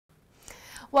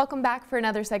Welcome back for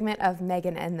another segment of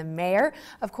Megan and the Mayor.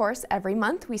 Of course, every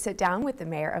month we sit down with the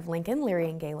Mayor of Lincoln,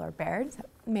 Leirion Gaylor Baird.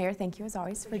 Mayor, thank you as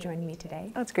always for joining me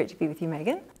today. Oh, it's great to be with you,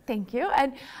 Megan. Thank you.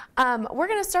 And we're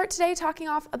going to start today talking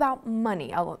off about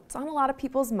money. It's on a lot of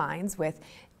people's minds with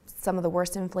some of the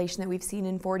worst inflation that we've seen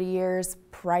in 40 years,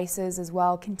 prices as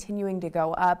well continuing to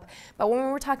go up. But when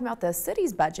we're talking about the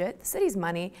city's budget, the city's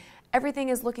money, everything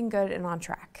is looking good and on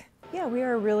track. Yeah, we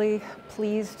are really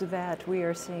pleased that we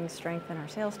are seeing strength in our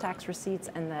sales tax receipts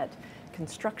and that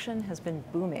construction has been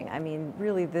booming. I mean,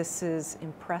 really, this is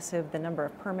impressive, the number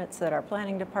of permits that our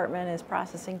planning department is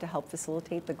processing to help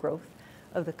facilitate the growth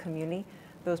of the community.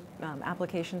 Those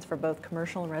applications for both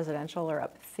commercial and residential are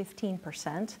up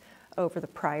 15% over the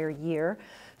prior year.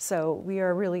 So we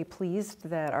are really pleased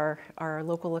that our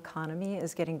local economy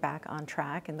is getting back on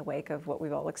track in the wake of what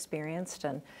we've all experienced.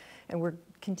 And we're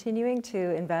continuing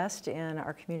to invest in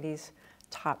our community's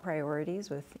top priorities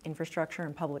with infrastructure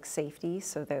and public safety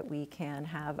so that we can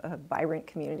have a vibrant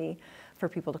community for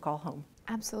people to call home.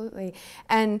 Absolutely.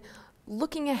 And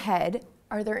looking ahead,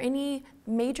 are there any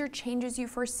major changes you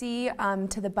foresee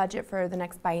to the budget for the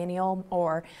next biennial,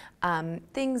 or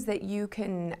things that you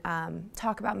can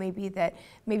talk about maybe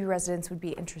residents would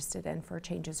be interested in for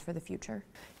changes for the future?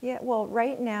 Yeah, well,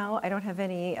 right now I don't have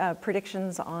any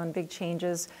predictions on big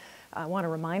changes. I want to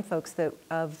remind folks that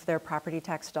of their property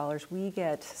tax dollars, we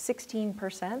get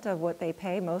 16% of what they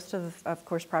pay. Most of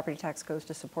course, property tax goes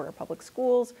to support our public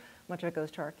schools. Much of it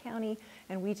goes to our county,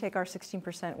 and we take our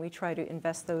 16%, we try to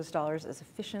invest those dollars as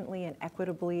efficiently and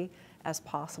equitably as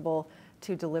possible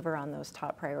to deliver on those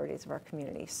top priorities of our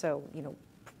community. So, you know,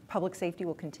 public safety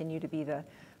will continue to be the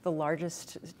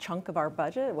largest chunk of our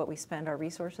budget, what we spend our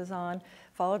resources on,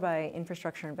 followed by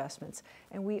infrastructure investments.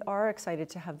 And we are excited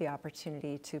to have the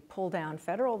opportunity to pull down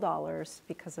federal dollars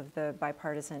because of the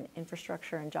Bipartisan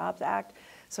Infrastructure and Jobs Act.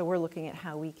 So we're looking at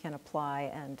how we can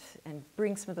apply and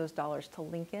bring some of those dollars to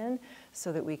Lincoln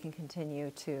so that we can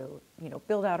continue to, you know,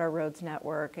 build out our roads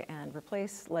network and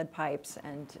replace lead pipes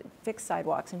and fix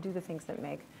sidewalks and do the things that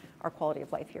make our quality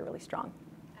of life here really strong.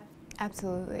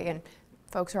 Absolutely. And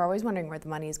folks are always wondering where the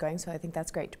money is going, so I think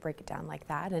that's great to break it down like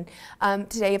that. And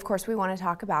today, of course, we want to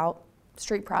talk about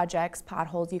street projects,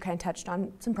 potholes. You kind of touched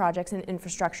on some projects and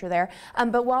infrastructure there.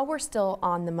 But while we're still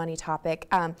on the money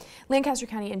topic, Lancaster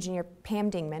County Engineer Pam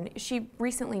Dingman, she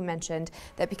recently mentioned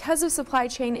that because of supply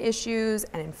chain issues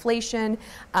and inflation,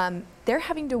 they're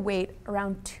having to wait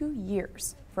around 2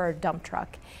 years for a dump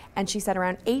truck. And she said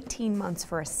around 18 months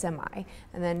for a semi.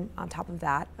 And then on top of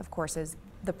that, of course, is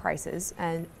the prices,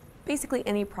 and basically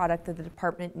any product that the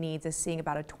department needs is seeing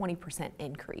about a 20%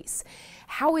 increase.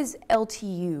 How is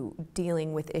LTU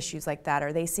dealing with issues like that?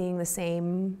 Are they seeing the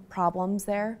same problems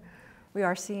there? We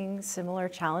are seeing similar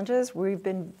challenges. We've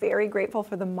been very grateful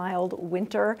for the mild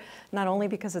winter, not only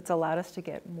because it's allowed us to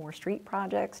get more street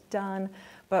projects done,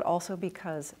 but also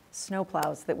because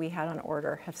snowplows that we had on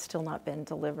order have still not been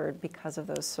delivered because of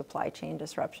those supply chain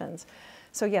disruptions.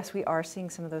 So yes, we are seeing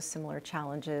some of those similar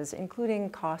challenges,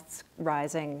 including costs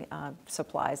rising,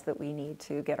 supplies that we need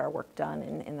to get our work done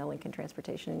in the Lincoln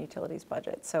Transportation and Utilities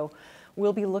budget. So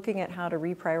we'll be looking at how to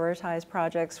reprioritize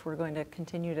projects. We're going to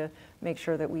continue to make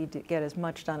sure that we get as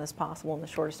much done as possible in the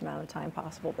shortest amount of time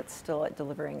possible, but still at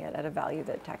delivering it at a value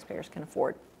that taxpayers can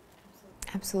afford.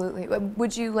 Absolutely.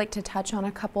 Would you like to touch on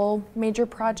a couple major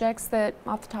projects that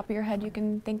off the top of your head you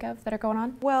can think of that are going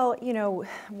on? Well, you know,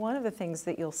 one of the things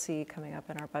that you'll see coming up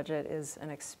in our budget is an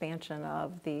expansion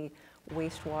of the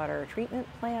wastewater treatment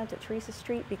plant at Teresa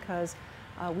Street, because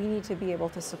we need to be able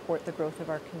to support the growth of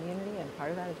our community, and part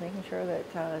of that is making sure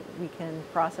that we can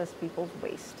process people's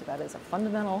waste. That is a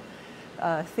fundamental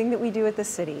thing that we do at the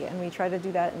city, and we try to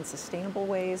do that in sustainable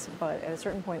ways, but at a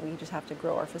certain point we just have to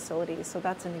grow our facilities. So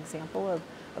that's an example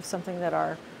of something that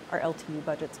our LTU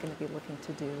budget's going to be looking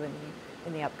to do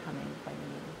in the upcoming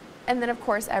biennium. And then of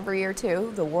course every year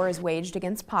too, the war is waged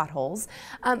against potholes.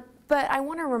 But I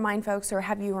want to remind folks, or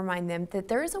have you remind them, that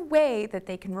there is a way that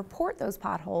they can report those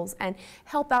potholes and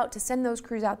help out to send those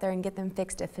crews out there and get them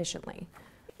fixed efficiently.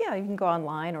 Yeah, you can go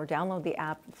online or download the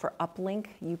app for Uplink,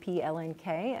 UPLNK,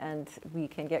 and we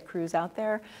can get crews out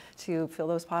there to fill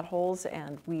those potholes.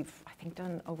 And we've, I think,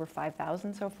 done over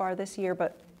 5,000 so far this year.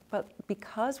 But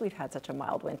because we've had such a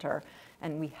mild winter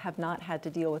and we have not had to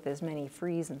deal with as many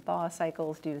freeze and thaw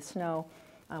cycles due to snow,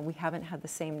 we haven't had the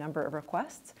same number of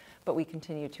requests, but we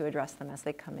continue to address them as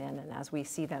they come in and as we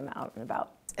see them out and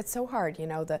about. It's so hard, you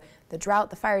know, the drought,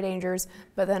 the fire dangers,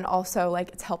 but then also like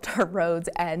it's helped our roads,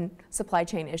 and supply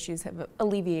chain issues have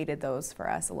alleviated those for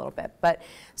us a little bit. But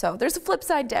so there's a flip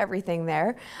side to everything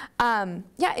there.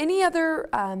 Yeah, any other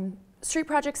street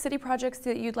projects, city projects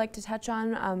that you'd like to touch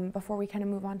on before we kind of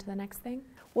move on to the next thing?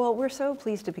 Well, we're so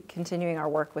pleased to be continuing our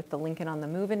work with the Lincoln on the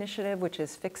Move initiative, which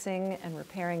is fixing and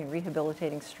repairing and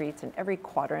rehabilitating streets in every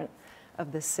quadrant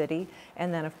of the city,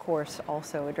 and then of course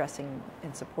also addressing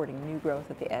and supporting new growth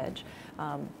at the edge.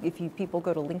 If people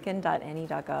go to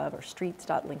lincoln.ne.gov or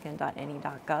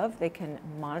streets.lincoln.ne.gov, they can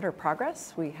monitor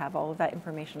progress. We have all of that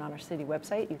information on our city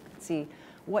website. You can see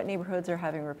what neighborhoods are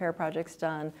having repair projects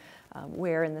done,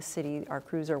 where in the city our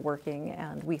crews are working,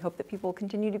 and we hope that people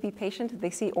continue to be patient if they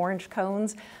see orange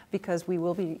cones, because we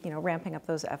will be ramping up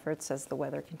those efforts as the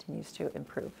weather continues to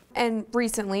improve. And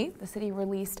recently the city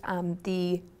released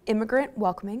the Immigrant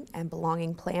Welcoming and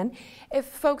Belonging Plan. If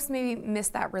folks maybe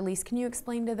missed that release, can you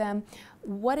explain to them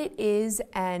what it is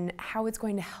and how it's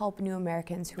going to help new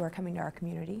Americans who are coming to our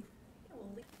community?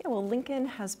 Yeah, well, Lincoln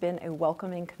has been a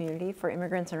welcoming community for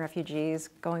immigrants and refugees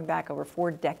going back over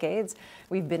 4 decades.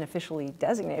 We've been officially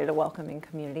designated a welcoming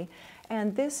community.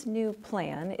 And this new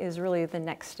plan is really the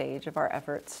next stage of our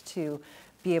efforts to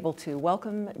be able to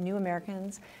welcome new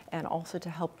Americans and also to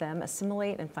help them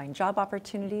assimilate and find job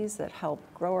opportunities that help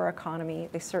grow our economy.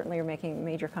 They certainly are making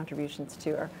major contributions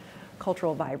to our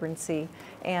cultural vibrancy.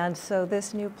 And so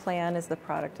this new plan is the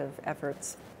product of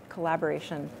efforts,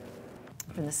 collaboration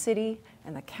from the city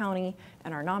and the county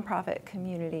and our nonprofit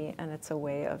community, and it's a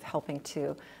way of helping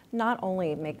to not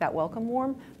only make that welcome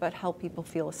warm, but help people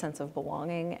feel a sense of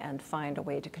belonging and find a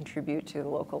way to contribute to the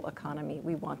local economy.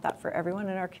 We want that for everyone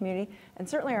in our community, and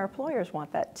certainly our employers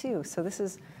want that too. So this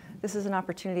is an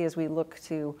opportunity as we look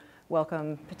to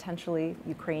welcome potentially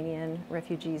Ukrainian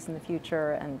refugees in the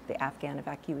future and the Afghan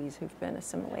evacuees who've been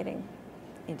assimilating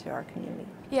into our community.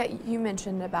 Yeah, you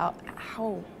mentioned about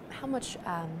how much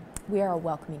we are a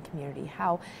welcoming community,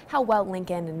 how well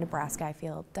Lincoln and Nebraska, I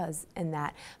feel, does in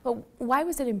that. But why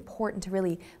was it important to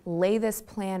really lay this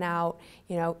plan out?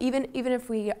 Even if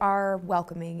we are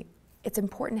welcoming, it's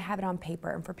important to have it on paper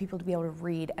and for people to be able to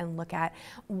read and look at.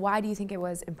 Why do you think it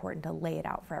was important to lay it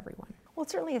out for everyone? Well,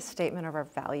 it's certainly a statement of our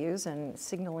values and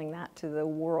signaling that to the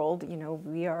world.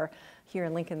 We are here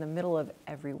in Lincoln, the middle of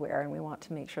everywhere, and we want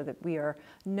to make sure that we are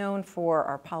known for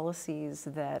our policies,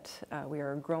 that we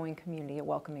are a growing community, a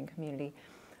welcoming community.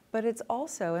 But it's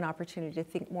also an opportunity to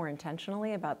think more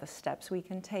intentionally about the steps we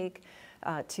can take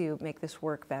to make this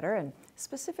work better. And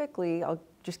specifically, I'll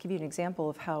just give you an example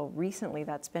of how recently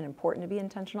that's been important to be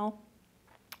intentional.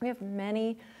 We have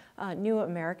many new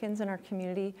Americans in our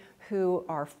community who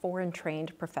are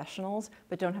foreign-trained professionals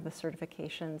but don't have the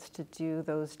certifications to do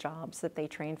those jobs that they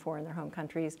trained for in their home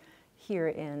countries here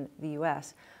in the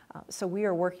U.S. So we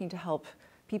are working to help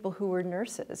people who are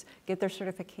nurses get their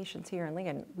certifications here in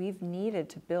Lincoln. We've needed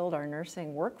to build our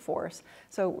nursing workforce.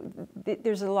 So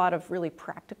there's a lot of really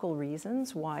practical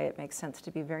reasons why it makes sense to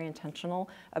be very intentional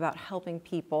about helping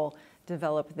people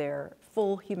develop their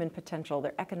full human potential,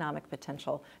 their economic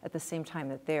potential, at the same time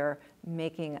that they're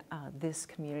making this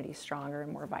community stronger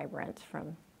and more vibrant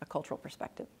from a cultural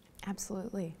perspective.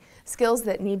 Absolutely. Skills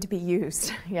that need to be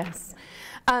used, yes.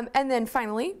 And then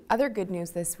finally, other good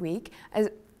news this week, as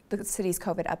the city's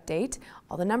COVID update.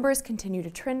 All the numbers continue to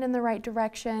trend in the right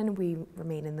direction. We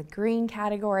remain in the green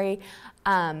category.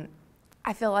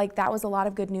 I feel like that was a lot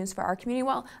of good news for our community.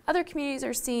 While other communities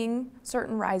are seeing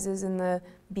certain rises in the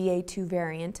BA2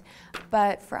 variant,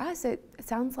 but for us, it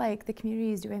sounds like the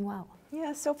community is doing well.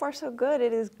 Yeah, so far so good.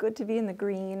 It is good to be in the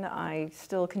green. I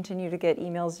still continue to get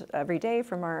emails every day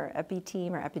from our EPI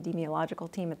team, our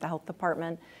epidemiological team at the health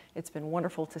department. It's been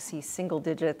wonderful to see single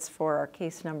digits for our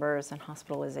case numbers and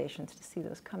hospitalizations, to see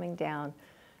those coming down.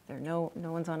 No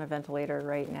one's on a ventilator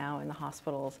right now in the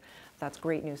hospitals. That's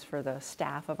great news for the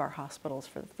staff of our hospitals,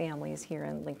 for the families here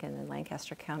in Lincoln and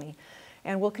Lancaster County.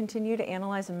 And we'll continue to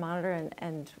analyze and monitor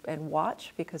and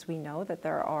watch, because we know that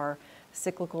there are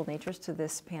cyclical natures to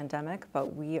this pandemic,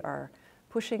 but we are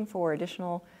pushing for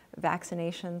additional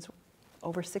vaccinations.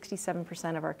 Over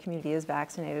 67% of our community is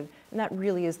vaccinated, and that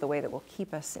really is the way that will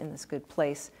keep us in this good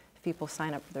place if people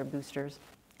sign up for their boosters.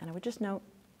 And I would just note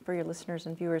for your listeners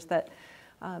and viewers that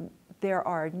there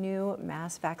are new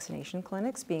mass vaccination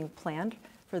clinics being planned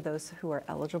for those who are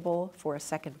eligible for a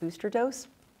second booster dose.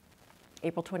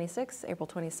 April 26th, April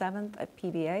 27th at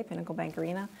PBA, Pinnacle Bank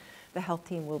Arena. The health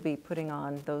team will be putting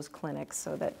on those clinics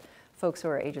so that folks who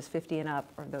are ages 50 and up,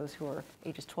 or those who are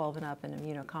ages 12 and up and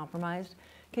immunocompromised,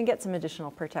 can get some additional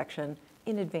protection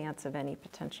in advance of any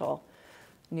potential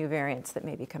new variants that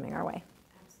may be coming our way.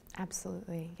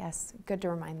 Absolutely, yes. Good to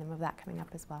remind them of that coming up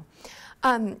as well.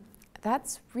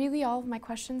 That's really all of my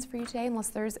questions for you today, unless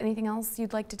there's anything else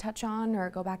you'd like to touch on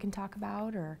or go back and talk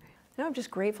about, or... No, I'm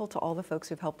just grateful to all the folks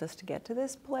who've helped us to get to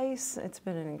this place. It's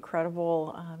been an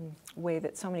incredible way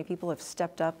that so many people have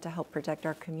stepped up to help protect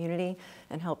our community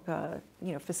and help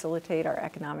facilitate our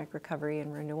economic recovery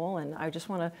and renewal. And I just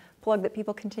want to plug that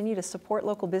people continue to support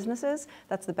local businesses.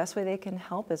 That's the best way they can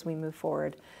help as we move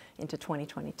forward into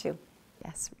 2022.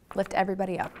 Yes, lift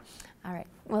everybody up. All right,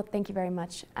 well, thank you very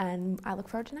much, and I look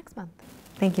forward to next month.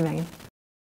 Thank you, Megan.